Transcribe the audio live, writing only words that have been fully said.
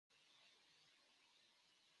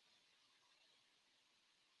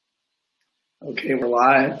Okay, we're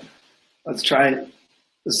live. Let's try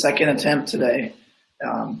the second attempt today.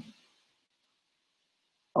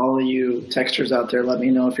 All of you texters out there, let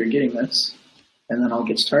me know if you're getting this, and then I'll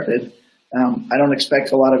get started. I don't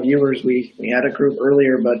expect a lot of viewers. We had a group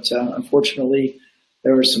earlier, but unfortunately,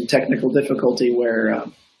 there was some technical difficulty where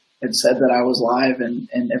it said that I was live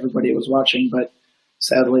and everybody was watching, but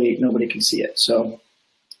sadly, nobody can see it. So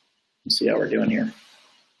let's see how we're doing here.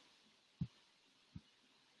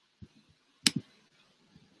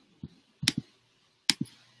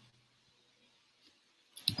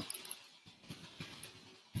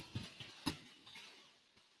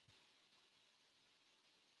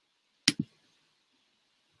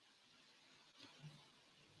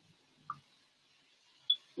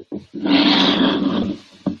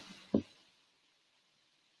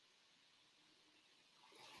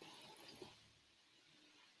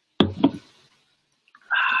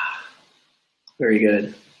 Very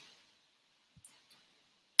good.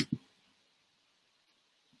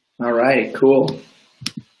 All right, cool.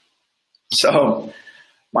 So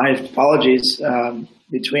my apologies.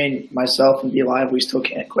 Between myself and BeLive, we still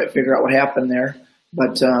can't quite figure out what happened there,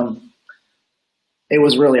 but it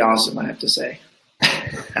was really awesome, I have to say.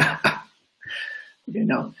 You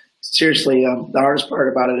know, seriously, the hardest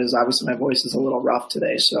part about it is obviously my voice is a little rough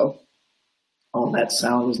today, so all that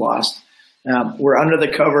sound was lost. We're under the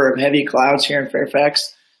cover of heavy clouds here in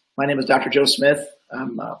Fairfax. My name is Dr. Joe Smith.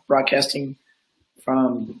 I'm broadcasting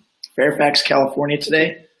from Fairfax, California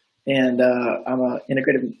today, and I'm an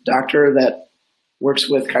integrative doctor that works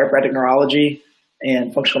with chiropractic neurology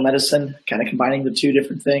and functional medicine, kind of combining the two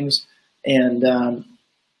different things. And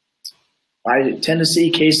I tend to see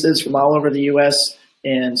cases from all over the U.S.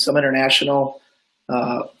 and some international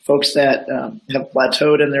folks that have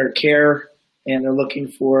plateaued in their care and they're looking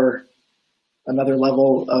for another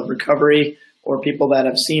level of recovery, or people that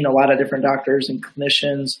have seen a lot of different doctors and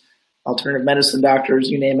clinicians, alternative medicine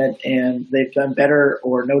doctors, you name it, and they've done better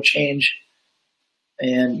or no change,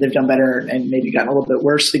 and they've done better and maybe gotten a little bit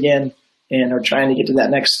worse again and are trying to get to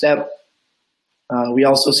that next step. We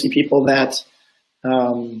also see people that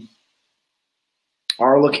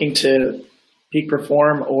are looking to peak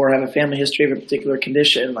perform or have a family history of a particular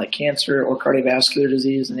condition like cancer or cardiovascular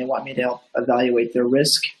disease, and they want me to help evaluate their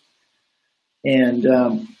risk. And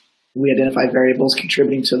we identify variables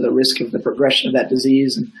contributing to the risk of the progression of that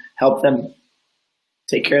disease and help them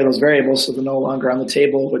take care of those variables so they're no longer on the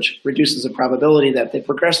table, which reduces the probability that they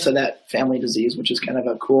progress to that family disease, which is kind of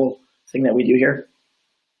a cool thing that we do here.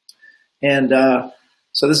 And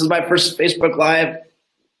so this is my first Facebook Live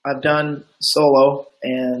I've done solo,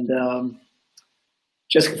 and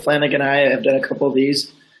Jessica Flanagan and I have done a couple of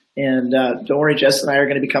these. And don't worry, Jess and I are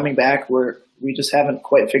going to be coming back. We just haven't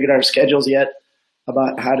quite figured our schedules yet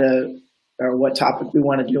about how to, or what topic we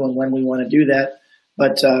want to do and when we want to do that.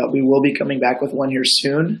 But we will be coming back with one here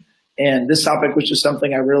soon. And this topic was just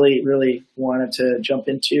something I really, really wanted to jump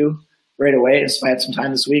into right away. So I had some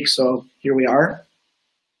time this week, so here we are.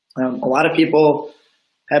 A lot of people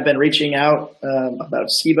have been reaching out about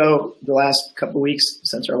SIBO the last couple of weeks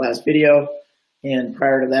since our last video. And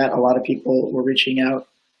prior to that, a lot of people were reaching out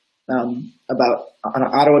about an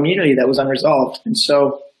autoimmunity that was unresolved. And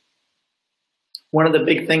so one of the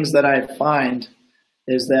big things that I find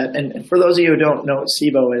is that, and for those of you who don't know what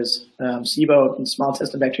SIBO is, SIBO, small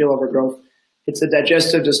intestinal bacterial overgrowth, it's a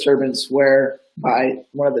digestive disturbance whereby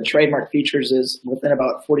one of the trademark features is within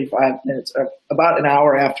about 45 minutes, or about an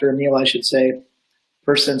hour after a meal, I should say,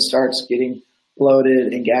 person starts getting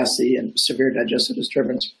bloated and gassy and severe digestive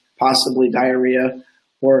disturbance, possibly diarrhea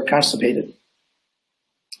or constipated.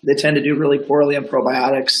 They tend to do really poorly on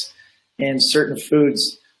probiotics, and certain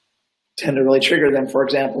foods tend to really trigger them. For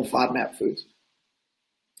example, FODMAP foods.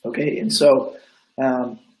 Okay, and so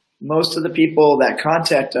most of the people that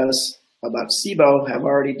contact us about SIBO have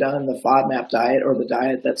already done the FODMAP diet, or the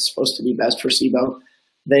diet that's supposed to be best for SIBO.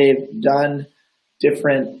 They've done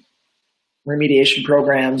different remediation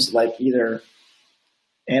programs like either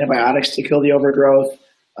antibiotics to kill the overgrowth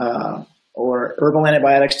or herbal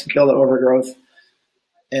antibiotics to kill the overgrowth.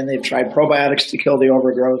 And they've tried probiotics to kill the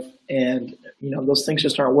overgrowth, and those things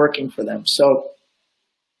just aren't working for them. So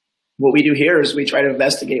what we do here is we try to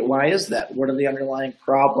investigate, why is that? What are the underlying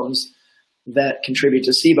problems that contribute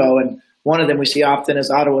to SIBO? And one of them we see often is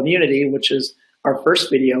autoimmunity, which is our first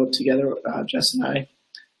video together, Jess and I.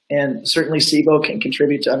 And certainly SIBO can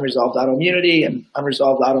contribute to unresolved autoimmunity, and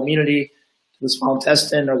unresolved autoimmunity to the small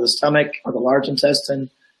intestine or the stomach or the large intestine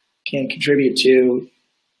can contribute to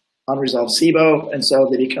unresolved SIBO, and so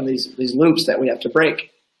they become these loops that we have to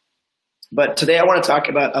break. But today I want to talk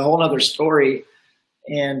about a whole other story,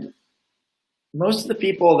 and most of the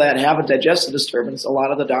people that have a digestive disturbance, a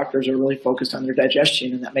lot of the doctors are really focused on their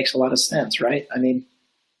digestion, and that makes a lot of sense, right? I mean,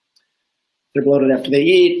 they're bloated after they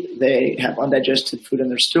eat, they have undigested food in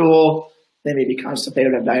their stool, they may be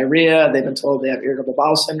constipated, have diarrhea, they've been told they have irritable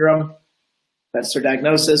bowel syndrome. That's their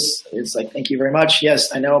diagnosis. It's like, thank you very much.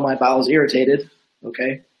 Yes, I know my bowel's irritated.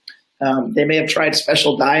 Okay. They may have tried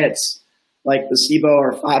special diets like the SIBO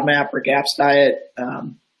or FODMAP or GAPS diet.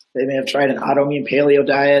 They may have tried an autoimmune paleo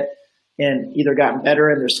diet and either gotten better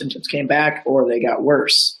and their symptoms came back, or they got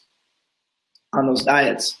worse on those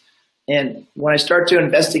diets. And when I start to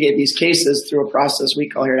investigate these cases through a process we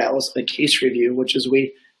call here at Atlas the case review, which is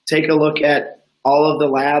we take a look at all of the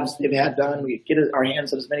labs they've had done. We get our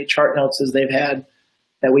hands on as many chart notes as they've had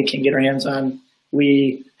that we can get our hands on.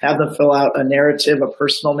 We have them fill out a narrative, a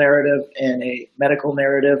personal narrative, and a medical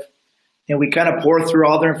narrative. And we kind of pour through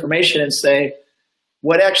all their information and say,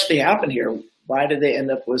 what actually happened here? Why did they end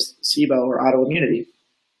up with SIBO or autoimmunity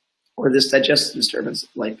or this digestive disturbance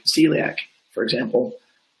like celiac, for example?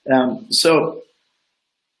 So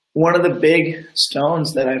one of the big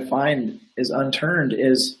stones that I find is unturned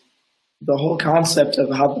is the whole concept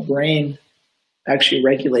of how the brain actually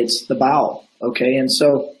regulates the bowel. Okay. And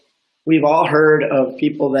so we've all heard of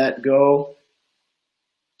people that go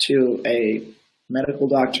to a medical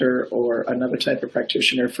doctor or another type of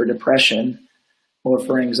practitioner for depression or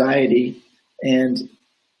for anxiety, and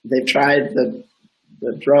they've tried the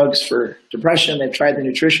drugs for depression, they've tried the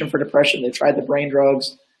nutrition for depression, they've tried the brain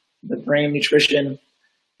drugs, the brain nutrition,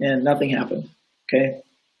 and nothing happened. Okay.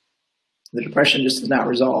 The depression just is not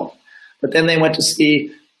resolved. But then they went to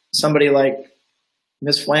see somebody like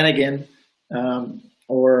Miss Flanagan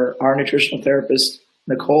or our nutritional therapist,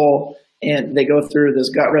 Nicole, and they go through this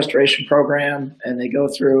gut restoration program and they go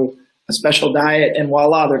through a special diet, and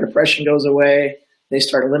voila, their depression goes away. They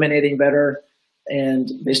start eliminating better and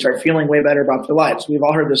they start feeling way better about their lives. We've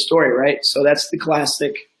all heard this story, right? So that's the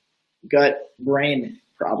classic gut brain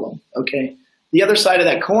problem. Okay. The other side of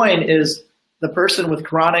that coin is the person with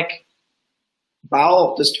chronic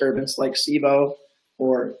bowel disturbance like SIBO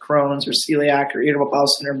or Crohn's or celiac or irritable bowel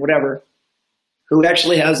syndrome, whatever, who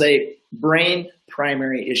actually has a brain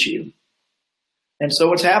primary issue. And so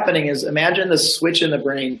what's happening is, imagine the switch in the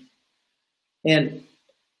brain, and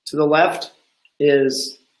to the left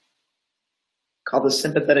is called the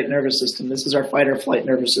sympathetic nervous system. This is our fight or flight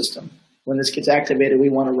nervous system. When this gets activated, we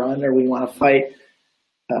want to run or we want to fight.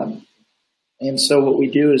 And so what we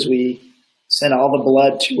do is we send all the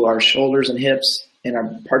blood to our shoulders and hips and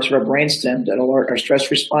our parts of our brainstem that alert our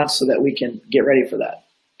stress response so that we can get ready for that.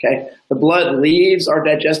 Okay. The blood leaves our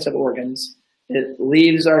digestive organs. It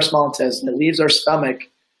leaves our small intestine. It leaves our stomach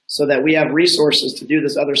so that we have resources to do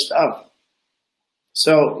this other stuff.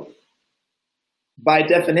 So by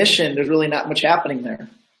definition, there's really not much happening there.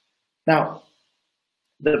 Now,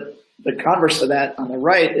 the converse of that on the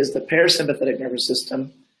right is the parasympathetic nervous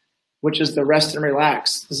system, which is the rest and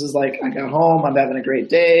relax. This is like, I got home, I'm having a great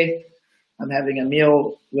day, I'm having a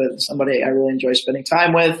meal with somebody I really enjoy spending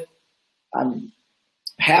time with, I'm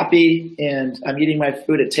happy and I'm eating my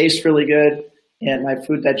food, it tastes really good, and my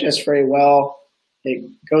food digests very well.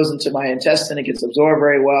 It goes into my intestine, it gets absorbed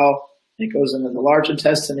very well. It goes into the large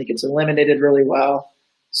intestine, it gets eliminated really well.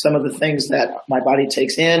 Some of the things that my body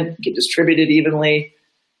takes in get distributed evenly,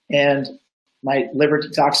 and my liver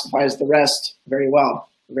detoxifies the rest very well.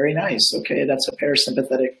 Very nice. Okay, that's a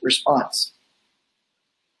parasympathetic response.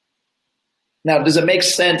 Now, does it make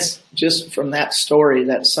sense just from that story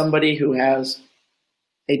that somebody who has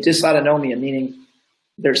a dysautonomia, meaning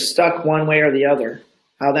they're stuck one way or the other,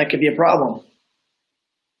 how that could be a problem?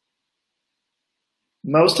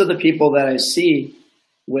 Most of the people that I see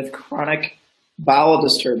with chronic bowel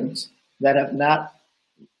disturbance that have not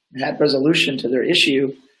had resolution to their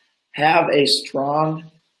issue have a strong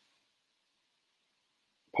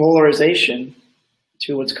polarization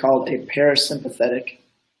to what's called a parasympathetic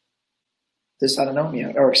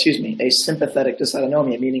dysautonomia, or excuse me, a sympathetic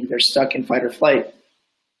dysautonomia, meaning they're stuck in fight or flight.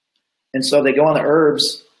 And so they go on the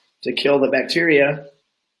herbs to kill the bacteria,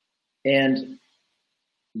 and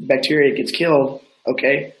the bacteria gets killed,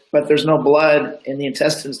 okay, but there's no blood in the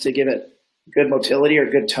intestines to give it good motility or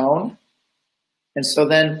good tone. And so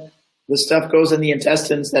then the stuff goes in the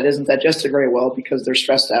intestines that isn't digested very well because they're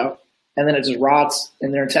stressed out. And then it just rots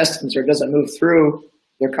in their intestines or doesn't move through.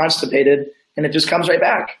 They're constipated and it just comes right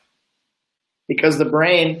back because the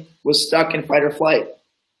brain was stuck in fight or flight.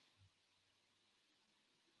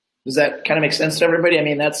 Does that kind of make sense to everybody? I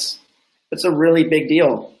mean, that's a really big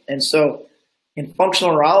deal. And so in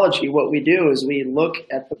functional neurology, what we do is we look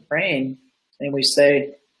at the brain and we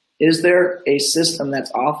say, is there a system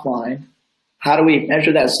that's offline How do we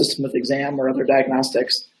measure that system with exam or other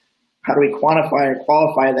diagnostics? How do we quantify or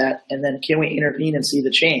qualify that? And then can we intervene and see the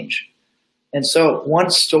change? And so one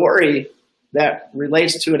story that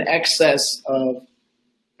relates to an excess of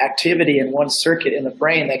activity in one circuit in the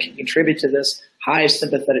brain that can contribute to this high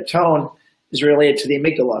sympathetic tone is related to the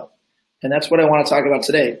amygdala. And that's what I want to talk about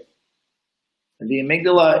today. The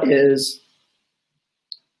amygdala is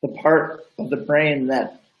the part of the brain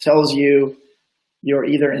that tells you you're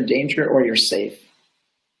either in danger or you're safe.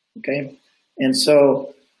 Okay? And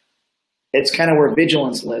so it's kind of where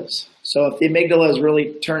vigilance lives. So if the amygdala is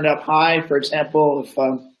really turned up high, for example, if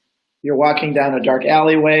you're walking down a dark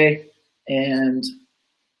alleyway and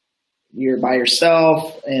you're by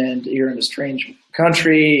yourself and you're in a strange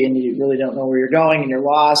country and you really don't know where you're going and you're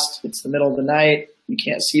lost, it's the middle of the night, you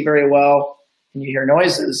can't see very well, and you hear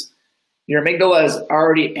noises, your amygdala is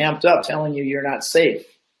already amped up telling you you're not safe.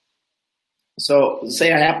 So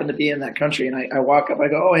say I happen to be in that country and I walk up, I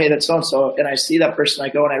go, oh, hey, that's so-and-so, and I see that person, I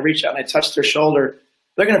go and I reach out and I touch their shoulder,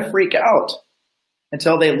 they're going to freak out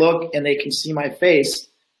until they look and they can see my face,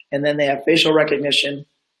 and then they have facial recognition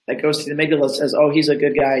that goes to the amygdala and says, oh, he's a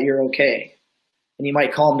good guy, you're okay. And you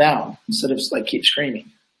might calm down instead of just like keep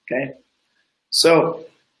screaming, okay? So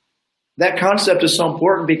that concept is so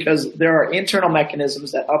important because there are internal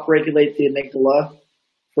mechanisms that upregulate the amygdala.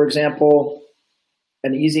 For example,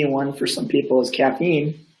 an easy one for some people is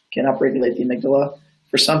caffeine can upregulate the amygdala.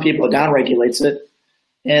 For some people, it downregulates it.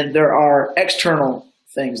 And there are external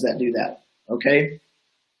things that do that, okay?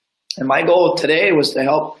 And my goal today was to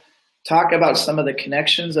help talk about some of the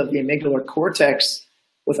connections of the amygdala cortex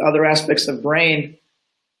with other aspects of brain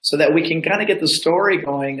so that we can kind of get the story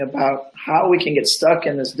going about how we can get stuck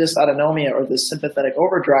in this dysautonomia or this sympathetic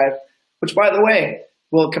overdrive, which, by the way,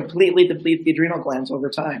 will completely deplete the adrenal glands over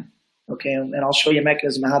time. Okay, and I'll show you a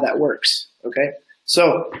mechanism of how that works. Okay,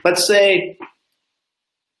 so let's say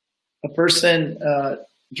a person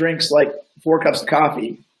drinks like 4 cups of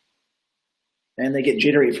coffee and they get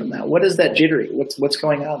jittery from that. What is that jittery? What's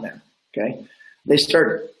going on there? Okay, they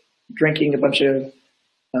start drinking a bunch of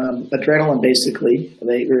adrenaline, basically.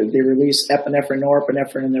 They release epinephrine,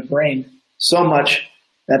 norepinephrine in their brain so much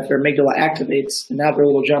that their amygdala activates, and now they're a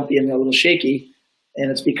little jumpy and they're a little shaky,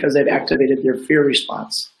 and it's because they've activated their fear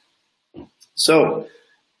response. So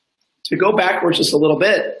to go backwards just a little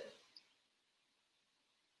bit,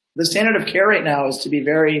 the standard of care right now is to be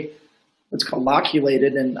very, what's called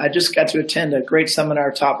loculated, and I just got to attend a great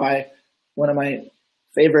seminar taught by one of my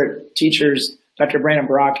favorite teachers, Dr. Brandon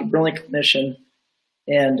Brock, a brilliant clinician,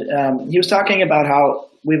 and he was talking about how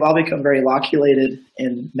we've all become very loculated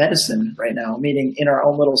in medicine right now, meaning in our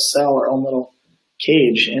own little cell, our own little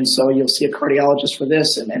cage. And so you'll see a cardiologist for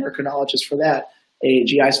this, an endocrinologist for that, a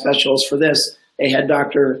GI specialist for this, a head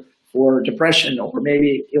doctor for depression, or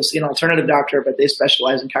maybe you'll see an alternative doctor, but they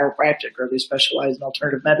specialize in chiropractic, or they specialize in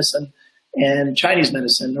alternative medicine and Chinese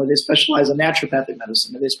medicine, or they specialize in naturopathic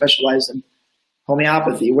medicine, or they specialize in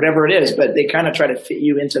homeopathy, whatever it is, but they kind of try to fit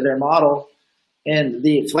you into their model. And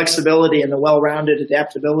the flexibility and the well-rounded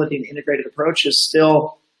adaptability and integrated approach is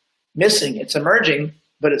still missing. It's emerging,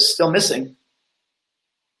 but it's still missing.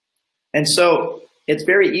 And so it's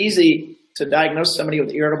very easy to diagnose somebody with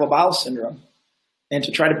irritable bowel syndrome and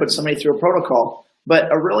to try to put somebody through a protocol.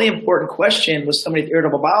 But a really important question with somebody with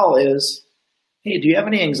irritable bowel is, hey, do you have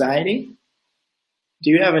any anxiety? Do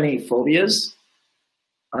you have any phobias?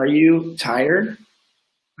 Are you tired?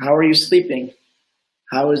 How are you sleeping?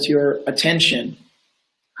 How is your attention?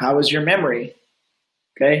 How is your memory?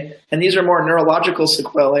 Okay, and these are more neurological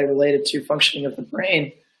sequelae related to functioning of the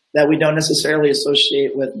brain that we don't necessarily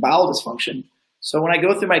associate with bowel dysfunction. So when I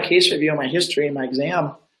go through my case review and my history and my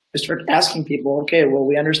exam, I start asking people, okay, well,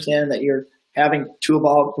 we understand that you're having 2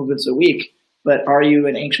 bowel movements a week, but are you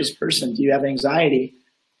an anxious person? Do you have anxiety?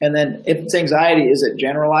 And then if it's anxiety, is it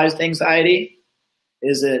generalized anxiety?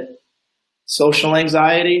 Is it social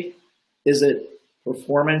anxiety? Is it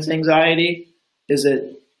performance anxiety? Is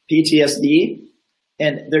it PTSD?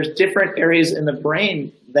 And there's different areas in the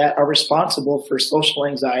brain that are responsible for social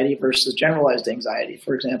anxiety versus generalized anxiety,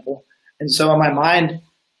 for example. And so in my mind,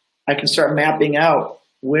 I can start mapping out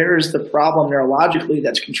where is the problem neurologically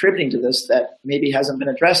that's contributing to this that maybe hasn't been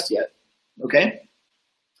addressed yet, okay?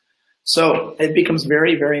 So it becomes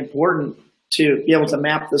very, very important to be able to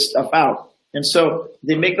map this stuff out. And so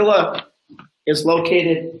the amygdala is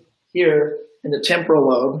located here in the temporal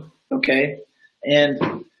lobe, okay? And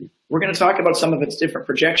we're going to talk about some of its different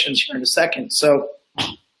projections here in a second. So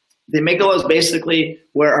the amygdala is basically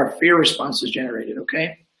where our fear response is generated,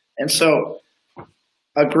 okay? And so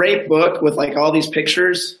a great book with like all these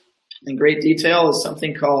pictures in great detail is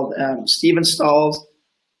something called Stephen Stahl's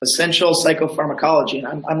essential psychopharmacology.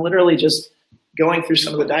 And I'm literally just going through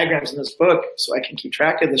some of the diagrams in this book so I can keep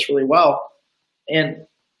track of this really well. And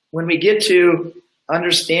when we get to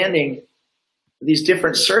understanding these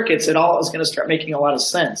different circuits, it all is going to start making a lot of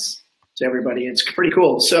sense to everybody. It's pretty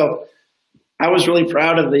cool. So I was really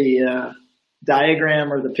proud of the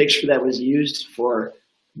diagram or the picture that was used for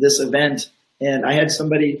this event. And I had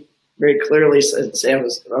somebody very clearly say I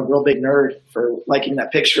was a real big nerd for liking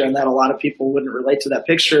that picture and that a lot of people wouldn't relate to that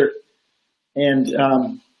picture. And,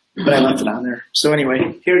 but I left it on there. So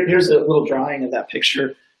anyway, here's a little drawing of that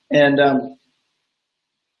picture. And,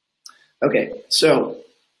 okay, so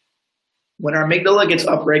when our amygdala gets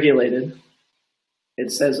upregulated,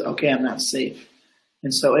 it says, okay, I'm not safe.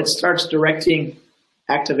 And so it starts directing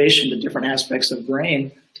activation to different aspects of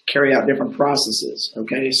brain to carry out different processes,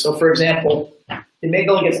 okay? So for example, the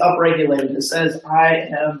amygdala gets upregulated. It says, I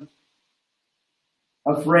am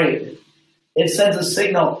afraid. It sends a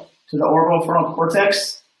signal to the orbitofrontal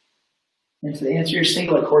cortex and to the anterior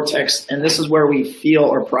cingulate cortex, and this is where we feel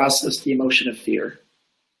or process the emotion of fear.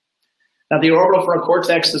 Now, the orbitofrontal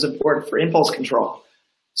cortex is important for impulse control.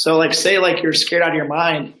 So like say like you're scared out of your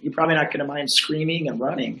mind, you're probably not going to mind screaming and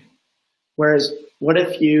running. Whereas what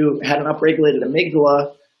if you had an upregulated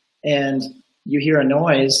amygdala and you hear a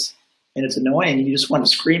noise and it's annoying and you just want to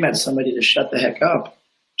scream at somebody to shut the heck up,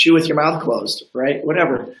 chew with your mouth closed, right?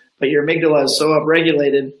 Whatever. But your amygdala is so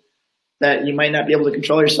upregulated that you might not be able to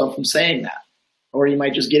control yourself from saying that. Or you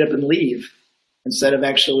might just get up and leave instead of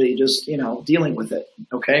actually just, you know, dealing with it,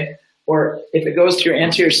 okay? Or if it goes to your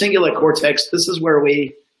anterior cingulate cortex, this is where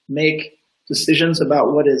we make decisions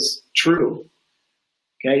about what is true.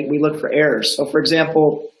 Okay, we look for errors. So for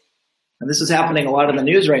example, and this is happening a lot in the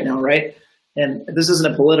news right now, right? And this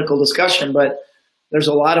isn't a political discussion, but there's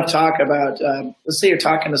a lot of talk about, let's say you're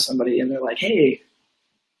talking to somebody and they're like, hey,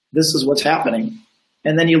 this is what's happening.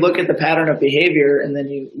 And then you look at the pattern of behavior and then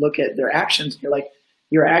you look at their actions. And you're like,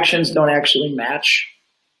 your actions don't actually match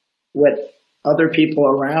what other people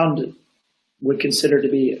around would consider to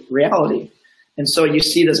be reality. And so you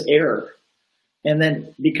see this error. And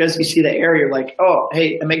then because you see the error, you're like, oh,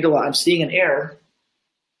 hey, amygdala, I'm seeing an error.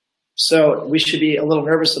 So we should be a little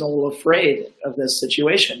nervous and a little afraid of this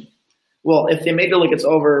situation. Well, if the amygdala gets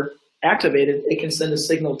overactivated, it can send a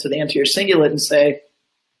signal to the anterior cingulate and say,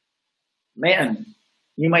 man,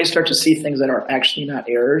 you might start to see things that are actually not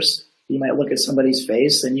errors. You might look at somebody's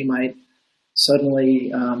face and you might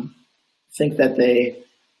suddenly think that they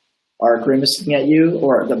are grimacing at you,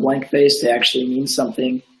 or the blank face, they actually mean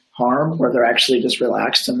something harm, where they're actually just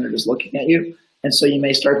relaxed and they're just looking at you. And so you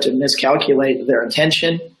may start to miscalculate their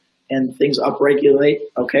intention and things upregulate,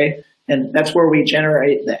 okay? And that's where we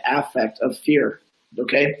generate the affect of fear,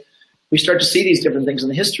 okay? We start to see these different things in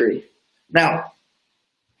the history. Now,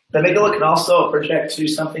 the amygdala can also project to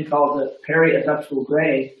something called the periaductal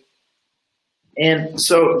gray. And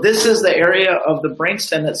so this is the area of the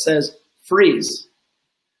brainstem that says freeze.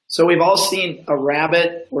 So we've all seen a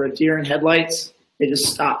rabbit or a deer in headlights. They just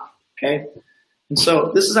stop, okay? And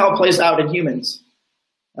so this is how it plays out in humans.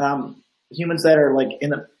 Humans that are like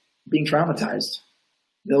being traumatized,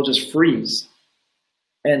 they'll just freeze.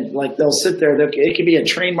 And like they'll sit there, it could be a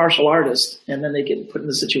trained martial artist, and then they get put in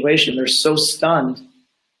the situation. They're so stunned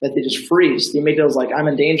that they just freeze. The amygdala's like, I'm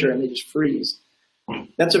in danger, and they just freeze.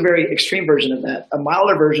 That's a very extreme version of that. A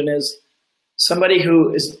milder version is somebody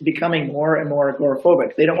who is becoming more and more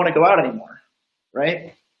agoraphobic. They don't want to go out anymore,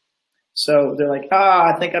 right? So they're like,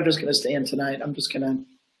 I think I'm just going to stay in tonight. I'm just going to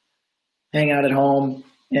hang out at home.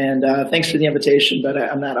 And thanks for the invitation, but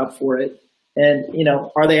I'm not up for it. And, you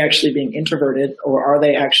know, are they actually being introverted, or are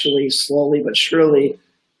they actually slowly but surely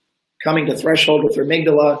coming to threshold with their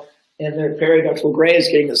amygdala, and their periaductal gray is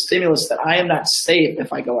getting the stimulus that I am not safe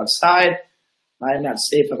if I go outside. I am not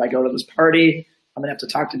safe if I go to this party. I'm going to have to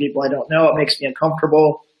talk to people I don't know. It makes me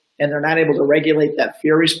uncomfortable. And they're not able to regulate that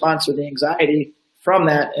fear response or the anxiety from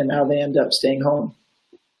that, and now they end up staying home.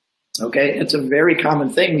 Okay, it's a very common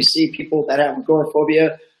thing. We see people that have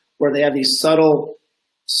agoraphobia, where they have these subtle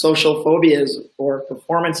social phobias or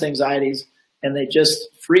performance anxieties, and they just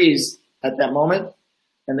freeze at that moment,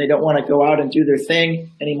 and they don't want to go out and do their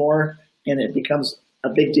thing anymore, and it becomes a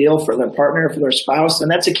big deal for their partner, for their spouse,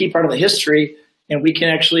 and that's a key part of the history, and we can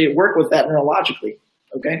actually work with that neurologically,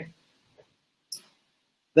 okay?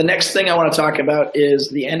 The next thing I want to talk about is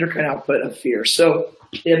the endocrine output of fear. So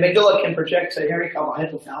the amygdala can project to an area called the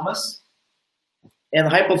hypothalamus, and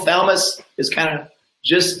the hypothalamus is kind of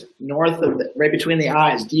just north of, right between the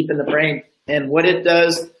eyes, deep in the brain. And what it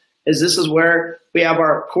does is this is where we have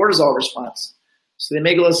our cortisol response. So the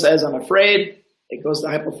amygdala says, I'm afraid. It goes to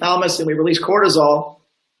the hypothalamus and we release cortisol.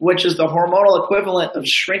 which is the hormonal equivalent of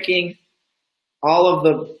shrinking all of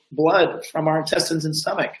the blood from our intestines and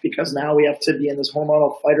stomach, because now we have to be in this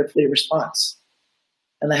hormonal fight or flee response.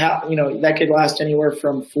 And that could last anywhere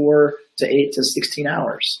from 4 to 8 to 16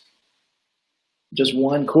 hours. Just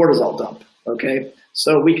one cortisol dump, okay?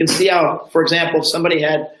 So we can see how, for example, if somebody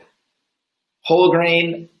had whole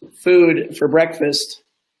grain food for breakfast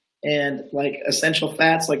and like essential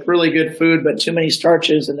fats, like really good food, but too many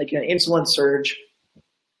starches, and they get an insulin surge,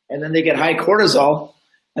 and then they get high cortisol,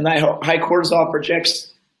 and that high cortisol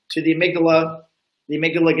projects to the amygdala. The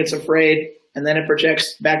amygdala gets afraid, and then it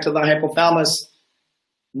projects back to the hypothalamus,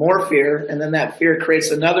 more fear, and then that fear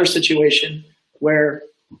creates another situation where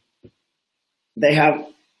they have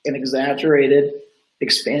an exaggerated,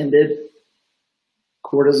 expanded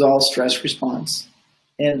cortisol stress response.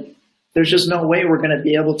 And there's just no way we're going to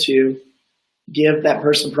be able to give that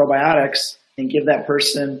person probiotics and give that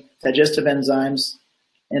person digestive enzymes,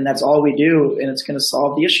 and that's all we do, and it's going to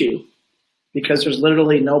solve the issue, because there's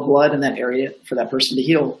literally no blood in that area for that person to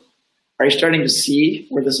heal. Are you starting to see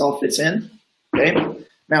where this all fits in? Okay.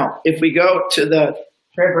 Now, if we go to the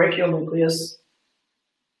parabrachial nucleus,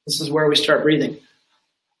 this is where we start breathing.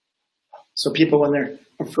 So people, when they're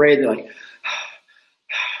afraid, they're like,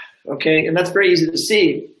 okay, and that's very easy to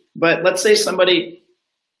see. But let's say somebody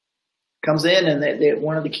comes in and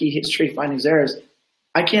one of the key history findings there is,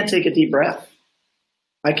 I can't take a deep breath.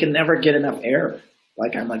 I can never get enough air.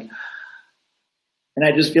 And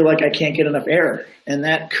I just feel like I can't get enough air. And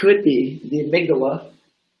that could be the amygdala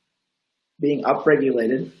being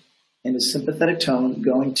upregulated in a sympathetic tone,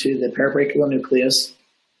 going to the parabrachial nucleus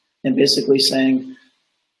and basically saying,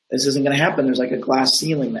 this isn't going to happen. There's like a glass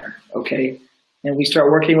ceiling there, okay? And we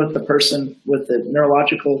start working with the person with the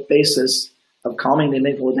neurological basis of calming the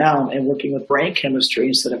amygdala down and working with brain chemistry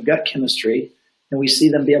instead of gut chemistry, and we see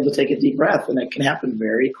them be able to take a deep breath, and it can happen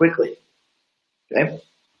very quickly, okay?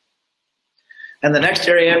 And the next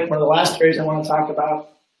area, one of the last areas I want to talk about,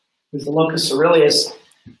 is the locus coeruleus.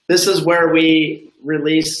 This is where we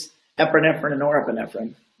release epinephrine and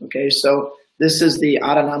norepinephrine, okay? So this is the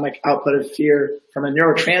autonomic output of fear from a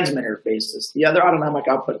neurotransmitter basis. The other autonomic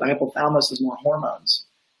output, the hypothalamus, is more hormones.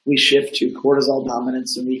 We shift to cortisol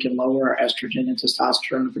dominance, and we can lower our estrogen and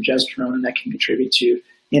testosterone and progesterone, and that can contribute to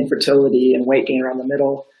infertility and weight gain around the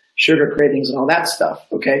middle, sugar cravings, and all that stuff,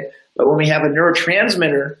 okay? But when we have a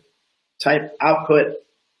neurotransmitter type output,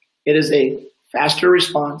 it is a faster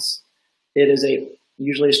response. It is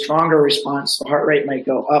usually a stronger response. So heart rate might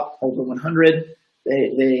go up over 100.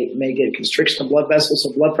 They may get constriction of blood vessels,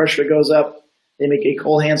 so blood pressure goes up. They may get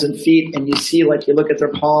cold hands and feet, and you see, like, you look at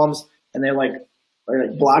their palms, and they're like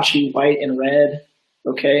blotchy white and red,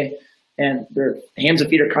 okay? And their hands and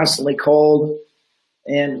feet are constantly cold.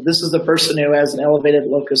 And this is the person who has an elevated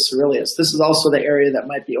locus coeruleus. This is also the area that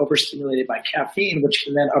might be overstimulated by caffeine, which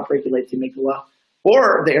can then upregulate the amygdala,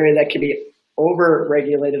 or the area that can be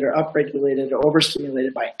overregulated or upregulated or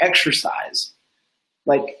overstimulated by exercise,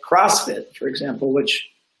 like CrossFit, for example, which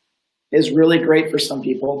is really great for some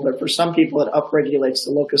people, but for some people it upregulates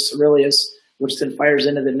the locus coeruleus, which then fires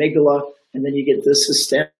into the amygdala, and then you get this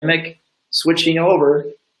systemic switching over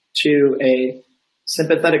to a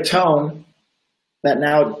sympathetic tone that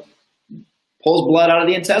now pulls blood out of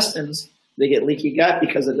the intestines. They get leaky gut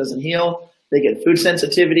because it doesn't heal. They get food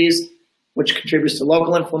sensitivities, which contributes to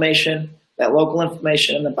local inflammation. That local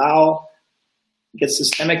inflammation in the bowel gets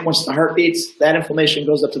systemic once the heart beats. That inflammation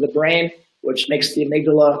goes up to the brain, which makes the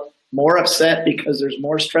amygdala more upset because there's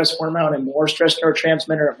more stress hormone and more stress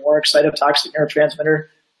neurotransmitter and more excitotoxic neurotransmitter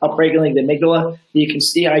upregulating the amygdala. You can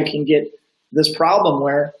see how you can get this problem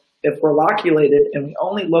where if we're loculated and we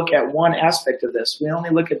only look at one aspect of this, we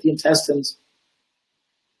only look at the intestines,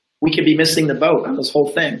 we could be missing the boat on this whole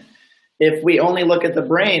thing. If we only look at the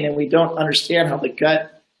brain and we don't understand how the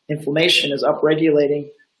gut inflammation is upregulating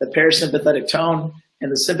the parasympathetic tone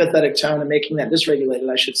and the sympathetic tone and making that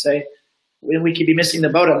dysregulated, I should say, we could be missing the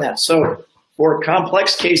boat on that. So for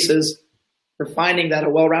complex cases, we're finding that a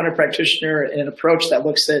well-rounded practitioner and an approach that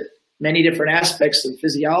looks at many different aspects of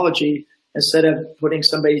physiology instead of putting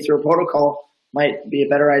somebody through a protocol might be a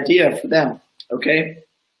better idea for them, okay?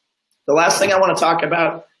 The last thing I want to talk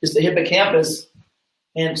about is the hippocampus.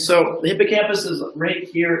 And so the hippocampus is right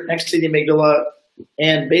here next to the amygdala,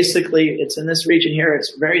 and basically it's in this region here.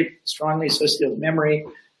 It's very strongly associated with memory,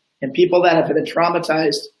 and people that have been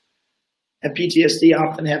traumatized and PTSD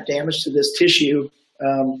often have damage to this tissue.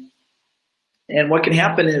 And what can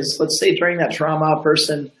happen is, let's say during that trauma, a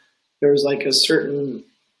person, there's like a certain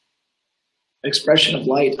expression of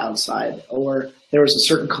light outside, or there was a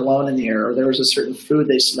certain cologne in the air, or there was a certain food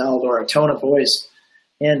they smelled, or a tone of voice.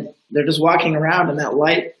 And they're just walking around and that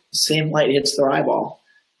light, the same light hits their eyeball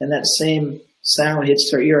and that same sound hits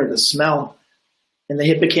their ear, the smell, and the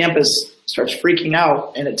hippocampus starts freaking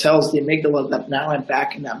out and it tells the amygdala that now I'm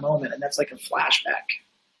back in that moment, and that's like a flashback.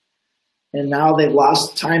 And now they've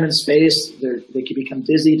lost time and space. They can become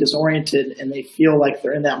dizzy, disoriented, and they feel like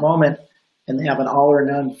they're in that moment, and they have an all or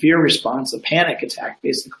none fear response, a panic attack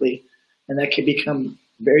basically, and that can become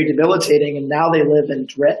very debilitating, and now they live in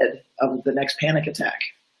dread of the next panic attack,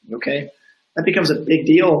 okay? That becomes a big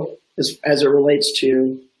deal as it relates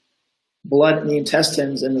to blood in the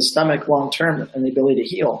intestines and the stomach long-term and the ability to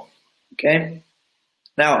heal, okay?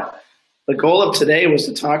 Now, the goal of today was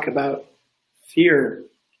to talk about fear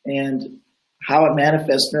and how it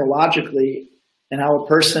manifests neurologically and how a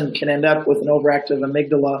person can end up with an overactive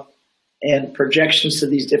amygdala and projections to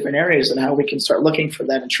these different areas and how we can start looking for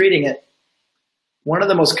that and treating it. One of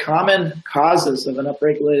the most common causes of an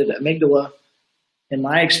upregulated amygdala, in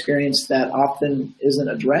my experience, that often isn't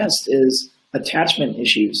addressed is attachment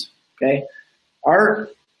issues, okay? Our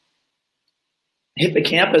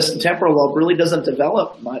hippocampus and temporal lobe really doesn't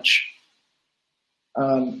develop much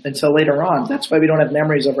until later on. That's why we don't have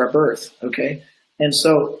memories of our birth, okay? And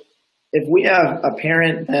so if we have a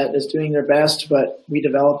parent that is doing their best, but we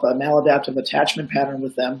develop a maladaptive attachment pattern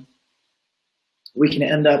with them, we can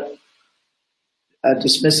end up a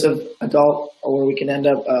dismissive adult, or we can end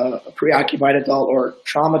up a preoccupied adult or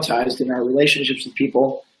traumatized in our relationships with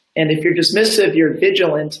people. And if you're dismissive, you're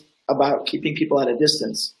vigilant about keeping people at a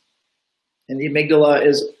distance. And the amygdala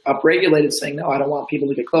is upregulated, saying, no, I don't want people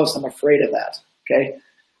to get close. I'm afraid of that, okay?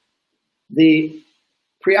 The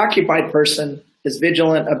preoccupied person is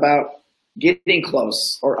vigilant about getting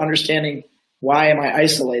close or understanding, why am I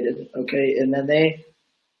isolated, okay? And then they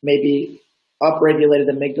may be upregulated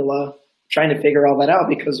amygdala, trying to figure all that out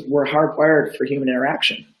because we're hardwired for human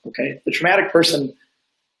interaction, okay? The traumatic person,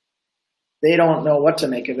 they don't know what to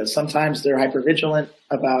make of it. Sometimes they're hypervigilant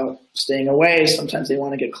about staying away. Sometimes they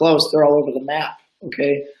want to get close. They're all over the map,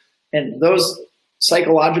 okay? And those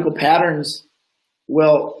psychological patterns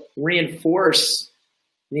will reinforce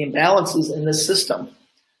the imbalances in the system,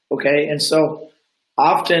 okay? And so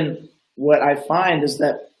often what I find is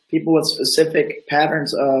that people with specific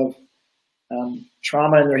patterns of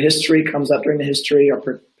trauma in their history comes up during the history, or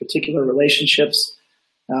particular relationships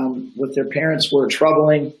with their parents were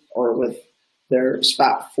troubling, or with their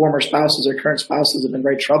former spouses or current spouses have been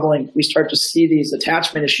very troubling. We start to see these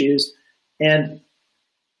attachment issues, and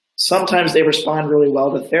sometimes they respond really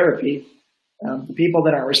well to therapy. The people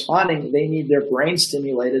that aren't responding, they need their brain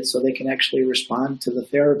stimulated so they can actually respond to the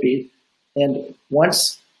therapy. And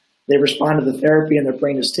once they respond to the therapy and their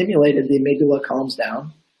brain is stimulated, the amygdala calms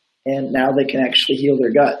down, and now they can actually heal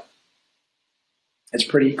their gut. It's a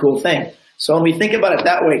pretty cool thing. So when we think about it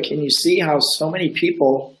that way, can you see how so many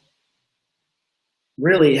people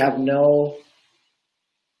really have no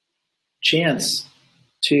chance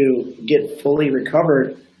to get fully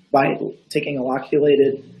recovered by taking a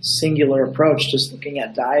loculated, singular approach, just looking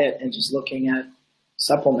at diet and just looking at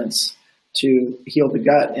supplements to heal the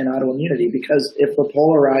gut and autoimmunity? Because if we're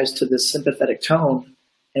polarized to this sympathetic tone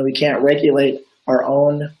and we can't regulate our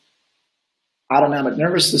own autonomic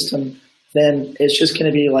nervous system, then it's just going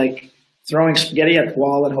to be like throwing spaghetti at the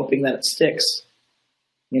wall and hoping that it sticks.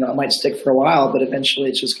 You know, it might stick for a while, but eventually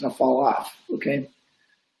it's just going to fall off, okay?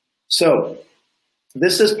 So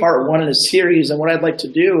this is part one in a series, and what I'd like to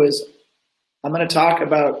do is I'm going to talk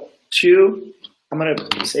about I'm going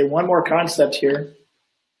to say one more concept here,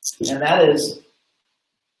 and that is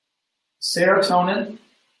serotonin,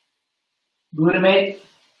 glutamate,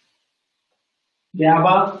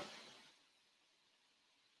 GABA,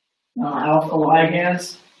 alpha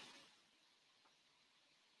ligands,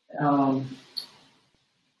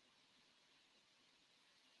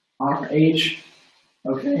 RH,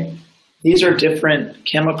 okay? These are different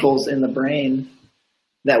chemicals in the brain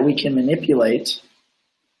that we can manipulate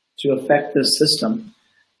to affect this system.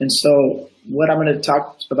 And so what I'm going to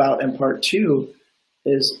talk about in part two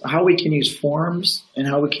is how we can use forms and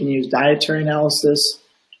how we can use dietary analysis,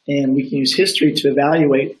 and we can use history to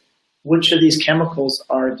evaluate which of these chemicals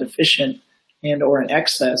are deficient and or in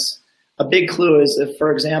excess. A big clue is if,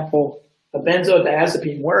 for example, a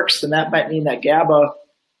benzodiazepine works, then that might mean that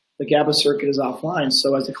the GABA circuit is offline.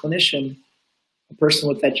 So as a clinician, a person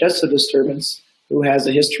with digestive disturbance who has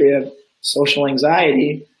a history of social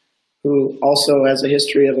anxiety, who also has a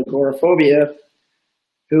history of agoraphobia,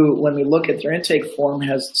 who, when we look at their intake form,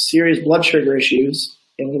 has serious blood sugar issues,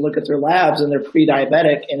 and we look at their labs and they're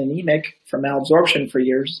pre-diabetic and anemic from malabsorption for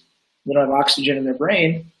years, they don't have oxygen in their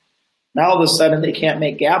brain, now all of a sudden they can't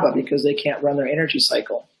make GABA because they can't run their energy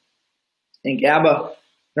cycle. And GABA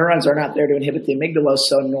neurons are not there to inhibit the amygdala,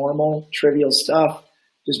 so normal, trivial stuff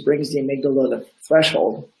just brings the amygdala to the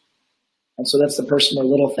threshold. And so that's the person where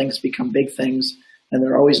little things become big things, and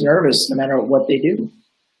they're always nervous no matter what they do.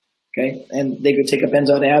 Okay, and they could take a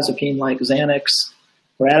benzodiazepine like Xanax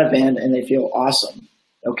or Ativan, and they feel awesome.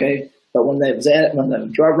 Okay, but when the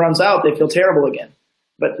drug runs out, they feel terrible again.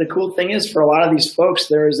 But the cool thing is, for a lot of these folks,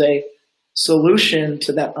 there is a solution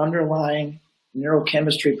to that underlying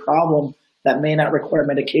neurochemistry problem that may not require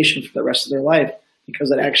medication for the rest of their life, because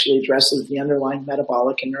it actually addresses the underlying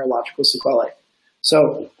metabolic and neurological sequelae.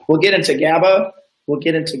 So we'll get into GABA, we'll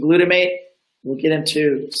get into glutamate, we'll get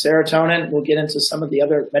into serotonin, we'll get into some of the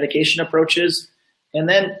other medication approaches. And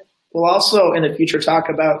then we'll also in the future talk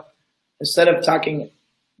about, instead of talking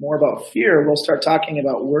more about fear, we'll start talking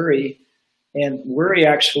about worry. And worry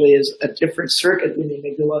actually is a different circuit than the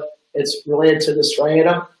amygdala. It's related to the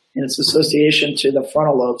striatum and its association to the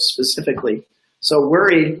frontal lobe specifically. So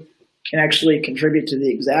worry can actually contribute to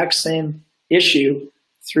the exact same issue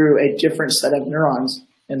through a different set of neurons.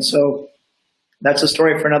 And so that's a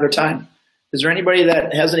story for another time. Is there anybody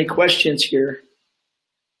that has any questions here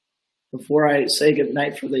before I say good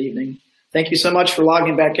night for the evening? Thank you so much for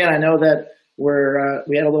logging back in. I know that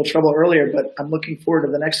we had a little trouble earlier, but I'm looking forward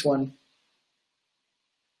to the next one.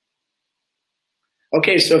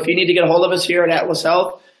 Okay, so if you need to get a hold of us here at Atlas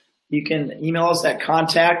Health, you can email us at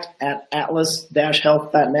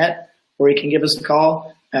contact@atlas-health.net, or you can give us a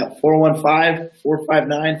call at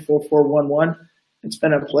 415-459-4411. It's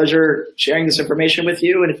been a pleasure sharing this information with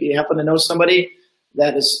you. And if you happen to know somebody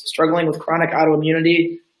that is struggling with chronic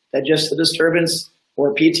autoimmunity, digestive disturbance,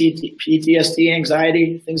 or PTSD,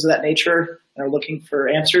 anxiety, things of that nature, and are looking for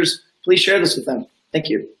answers, please share this with them. Thank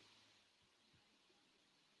you.